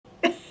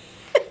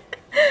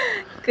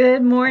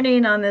Good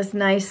morning on this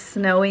nice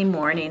snowy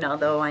morning,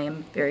 although I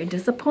am very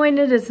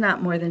disappointed it's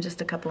not more than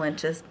just a couple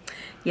inches.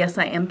 Yes,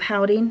 I am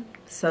pouting,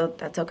 so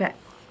that's okay.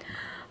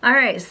 All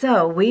right,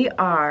 so we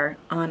are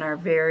on our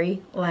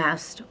very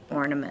last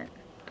ornament.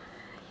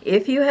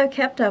 If you have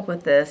kept up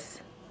with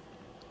this,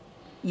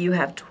 you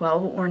have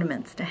 12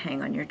 ornaments to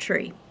hang on your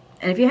tree.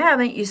 And if you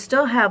haven't, you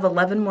still have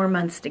 11 more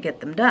months to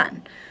get them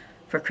done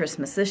for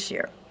Christmas this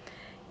year.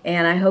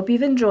 And I hope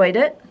you've enjoyed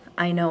it.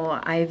 I know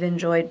I've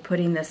enjoyed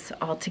putting this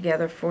all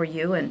together for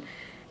you and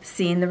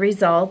seeing the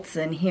results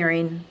and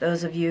hearing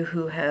those of you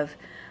who have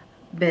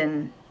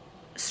been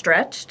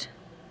stretched,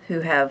 who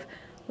have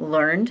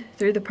learned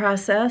through the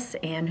process,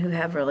 and who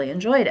have really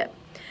enjoyed it.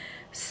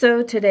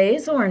 So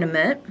today's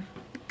ornament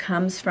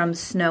comes from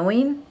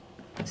Sewing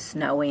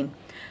Snowmen.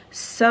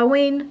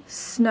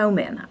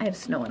 I have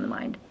snow in the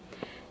mind.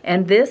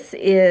 And this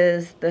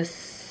is the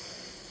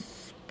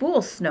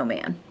spool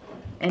snowman,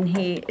 and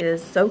he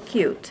is so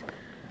cute.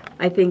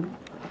 I think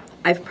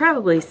I've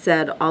probably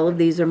said all of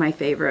these are my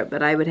favorite,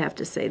 but I would have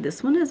to say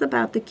this one is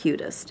about the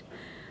cutest.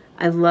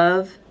 I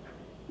love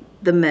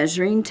the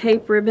measuring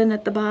tape ribbon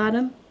at the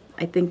bottom.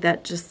 I think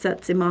that just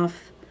sets him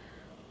off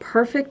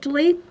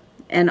perfectly.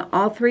 And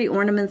all three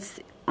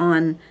ornaments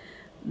on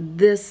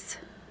this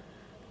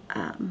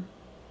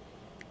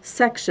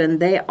section,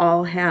 they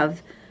all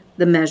have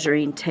the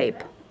measuring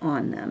tape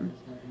on them.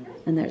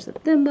 And there's a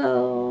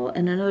thimble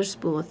and another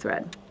spool of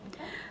thread.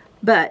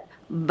 But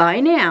by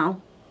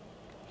now,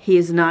 he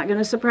is not going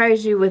to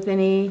surprise you with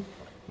any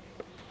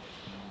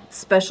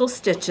special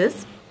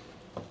stitches.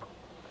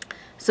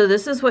 So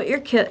this is what your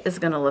kit is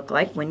going to look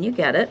like when you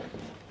get it.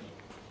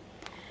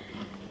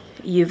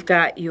 You've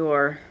got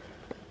your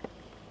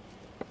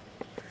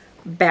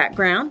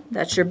background,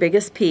 that's your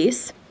biggest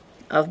piece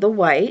of the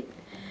white.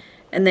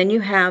 And then you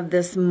have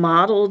this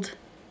mottled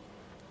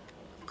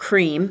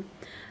cream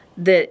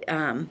that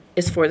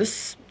is for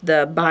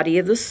the body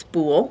of the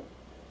spool.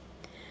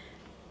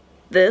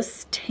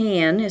 This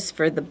tan is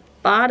for the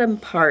bottom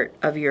part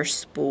of your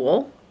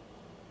spool.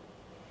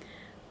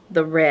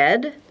 The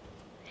red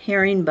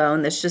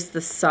herringbone, that's just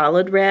the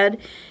solid red,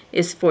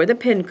 is for the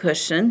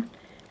pincushion.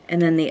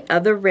 And then the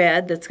other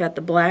red that's got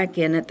the black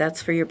in it,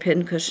 that's for your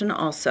pincushion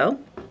also.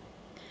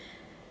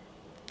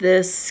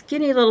 This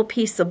skinny little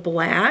piece of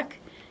black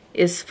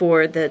is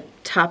for the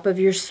top of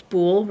your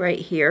spool right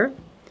here.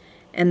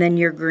 And then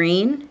your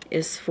green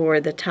is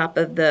for the top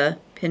of the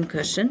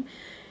pincushion.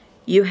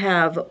 You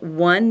have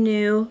one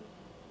new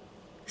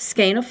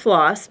skein of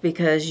floss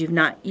because you've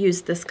not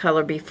used this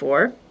color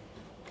before.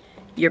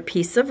 Your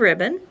piece of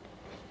ribbon.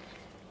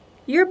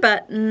 Your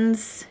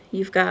buttons.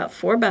 You've got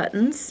 4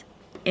 buttons.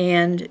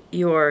 And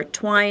your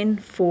twine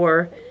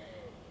for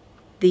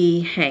the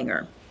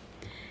hanger.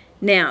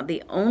 Now,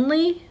 there's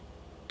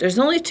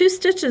only 2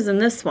 stitches in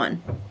this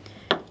one.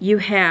 You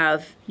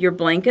have your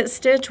blanket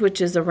stitch, which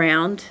is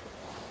around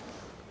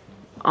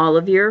all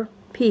of your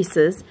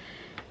pieces.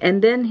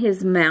 And then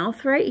his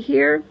mouth right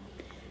here,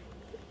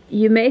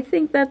 you may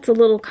think that's a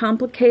little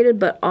complicated,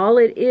 but all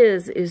it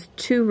is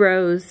 2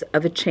 rows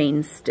of a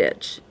chain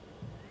stitch.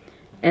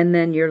 And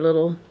then your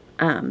little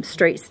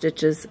straight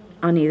stitches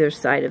on either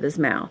side of his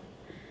mouth.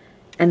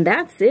 And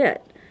that's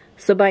it.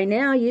 So by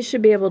now you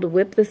should be able to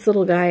whip this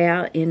little guy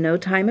out in no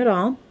time at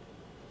all.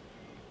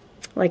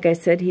 Like I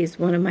said, he's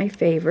one of my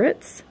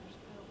favorites.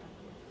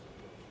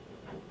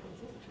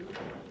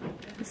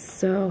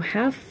 So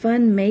have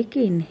fun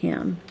making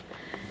him.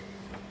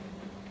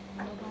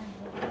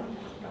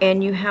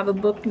 And you have a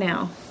book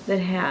now that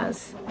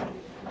has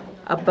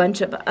a bunch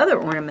of other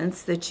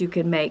ornaments that you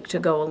can make to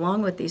go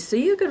along with these. So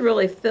you could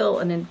really fill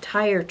an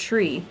entire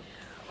tree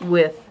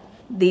with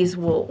these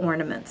wool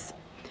ornaments.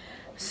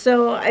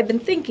 So I've been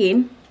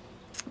thinking,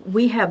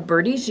 we have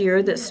Birdie's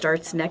Year that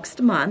starts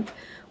next month,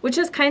 which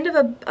is kind of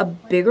a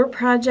bigger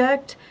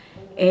project,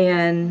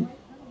 and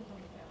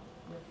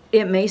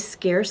it may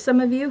scare some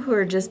of you who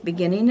are just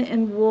beginning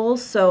in wool.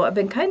 So I've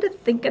been kind of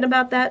thinking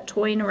about that,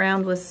 toying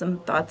around with some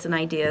thoughts and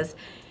ideas.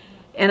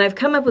 And I've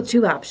come up with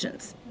 2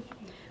 options.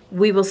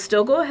 We will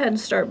still go ahead and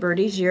start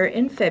Birdie's Year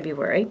in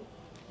February.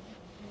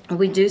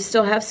 We do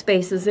still have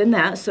spaces in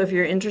that, so if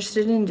you're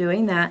interested in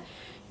doing that,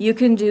 you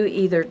can do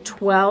either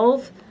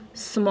 12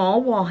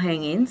 small wall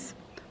hangings,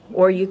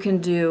 or you can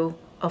do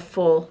a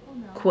full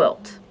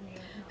quilt.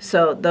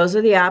 So those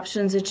are the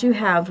options that you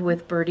have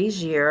with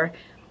Birdie's Year.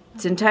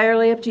 It's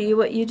entirely up to you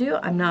what you do.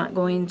 I'm not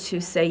going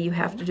to say you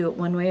have to do it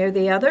one way or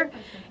the other.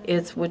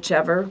 It's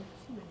whichever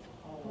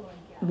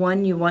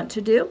one you want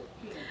to do.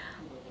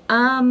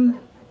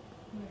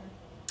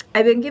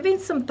 I've been giving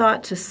some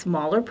thought to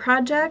smaller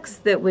projects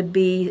that would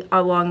be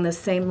along the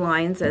same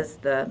lines as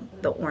the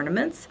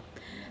ornaments.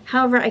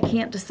 However, I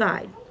can't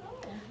decide.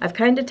 I've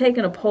kind of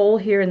taken a poll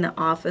here in the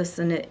office,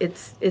 and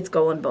it's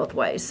going both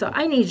ways. So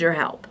I need your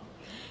help.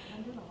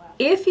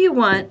 If you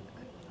want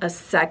a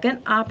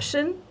second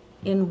option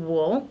in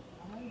wool,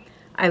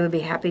 I would be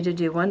happy to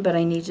do one, but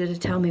I need you to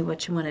tell me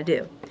what you want to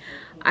do.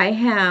 I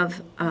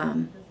have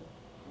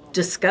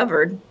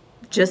discovered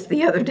just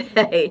the other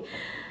day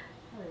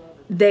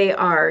They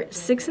are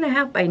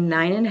 6.5 by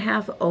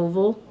 9.5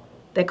 oval.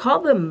 They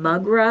call them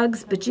mug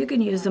rugs, but you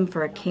can use them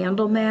for a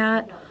candle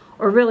mat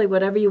or really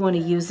whatever you want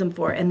to use them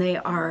for, and they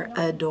are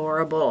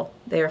adorable.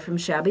 They are from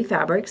Shabby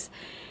Fabrics,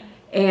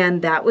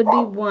 and that would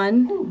be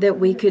one that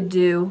we could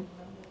do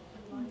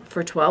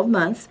for 12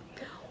 months,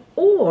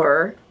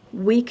 or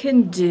we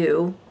can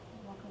do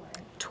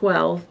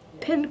 12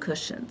 pin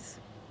cushions.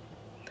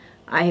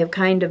 I have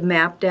kind of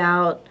mapped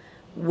out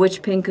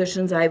which pin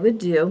cushions I would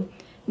do.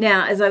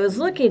 Now, as I was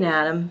looking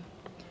at them,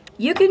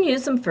 you can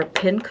use them for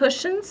pin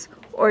cushions,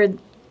 or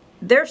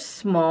they're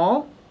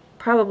small,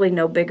 probably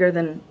no bigger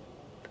than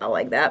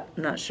like that.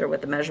 I'm not sure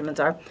what the measurements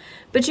are.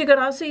 But you could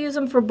also use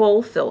them for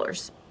bowl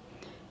fillers.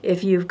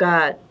 If you've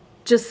got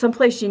just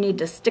someplace you need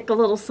to stick a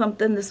little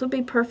something, this would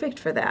be perfect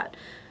for that.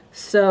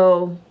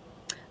 So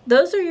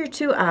those are your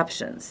two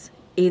options,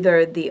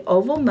 either the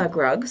oval mug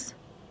rugs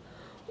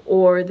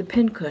or the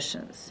pin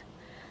cushions.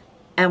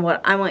 And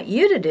what I want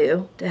you to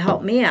do to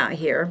help me out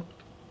here,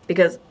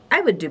 because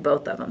I would do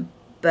both of them,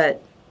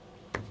 but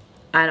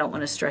I don't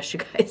want to stress you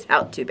guys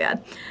out too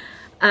bad.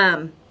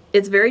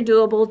 It's very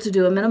doable to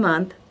do them in a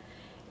month,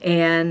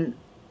 and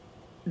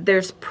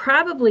there's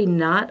probably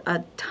not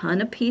a ton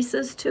of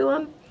pieces to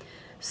them,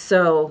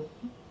 so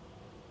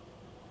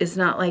it's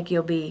not like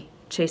you'll be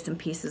chasing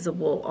pieces of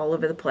wool all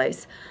over the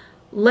place.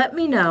 Let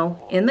me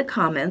know in the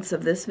comments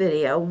of this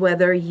video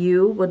whether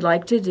you would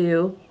like to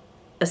do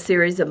a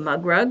series of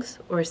mug rugs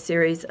or a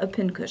series of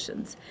pin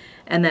cushions,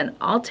 and then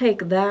I'll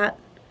take that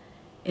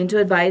into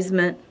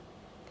advisement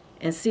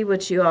and see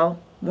what you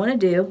all want to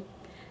do,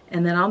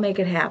 and then I'll make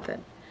it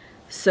happen.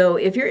 So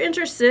if you're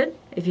interested,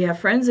 if you have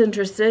friends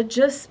interested,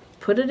 just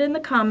put it in the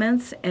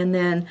comments, and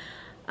then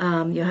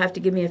you'll have to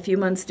give me a few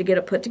months to get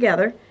it put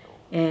together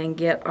and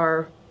get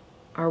our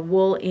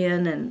wool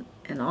in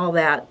and all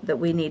that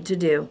we need to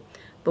do.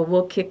 But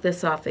we'll kick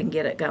this off and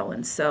get it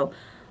going. So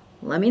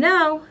let me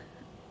know.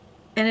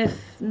 And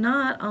if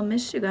not, I'll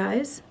miss you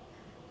guys,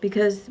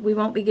 because we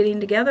won't be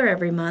getting together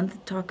every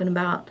month talking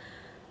about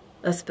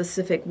a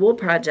specific wool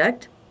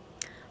project.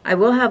 I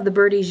will have the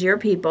Birdie's Year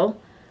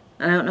people.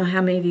 I don't know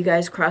how many of you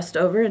guys crossed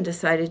over and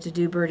decided to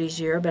do Birdie's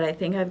Year, but I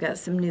think I've got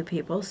some new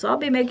people. So I'll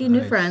be making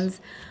new friends.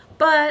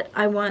 But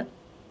I want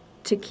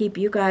to keep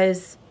you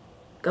guys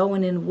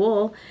going in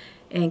wool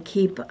and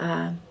keep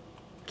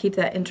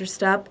that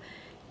interest up.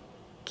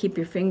 Keep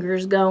your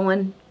fingers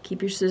going,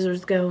 keep your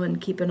scissors going,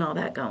 keeping all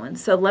that going.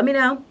 So let me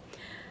know.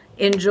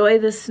 Enjoy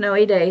this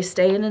snowy day.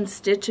 Stay in and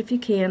stitch if you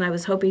can. I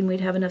was hoping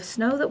we'd have enough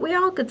snow that we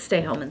all could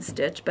stay home and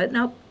stitch, but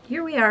nope,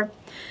 here we are.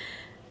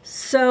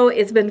 So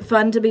it's been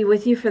fun to be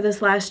with you for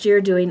this last year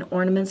doing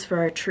ornaments for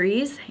our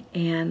trees,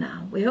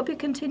 and we hope you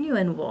continue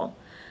in wool.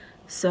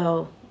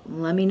 So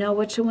let me know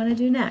what you want to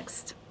do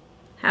next.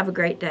 Have a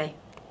great day.